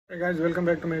Hey guys, welcome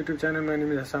back to my YouTube channel. My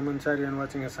name is Hassam Ansari and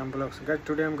watching Hassam Vlogs. Guys,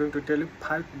 today I am going to tell you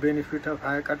 5 benefits of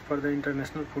Hayya Card for the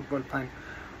international football fine.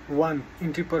 1.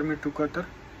 Entry permit to Qatar.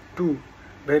 2.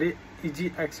 Very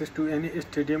easy access to any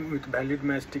stadium with valid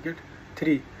match ticket.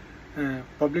 3.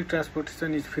 Public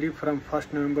transportation is free from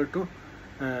 1st November to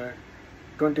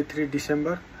 23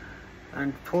 December.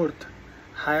 And 4th,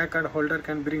 Hayya Card holder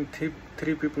can bring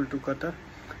 3 people to Qatar.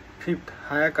 5th,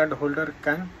 Hayya Card holder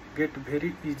can get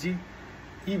very easy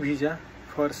e-visa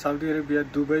for Saudi Arabia,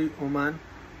 Dubai, Oman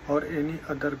or any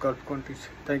other Gulf countries.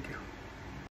 Thank you.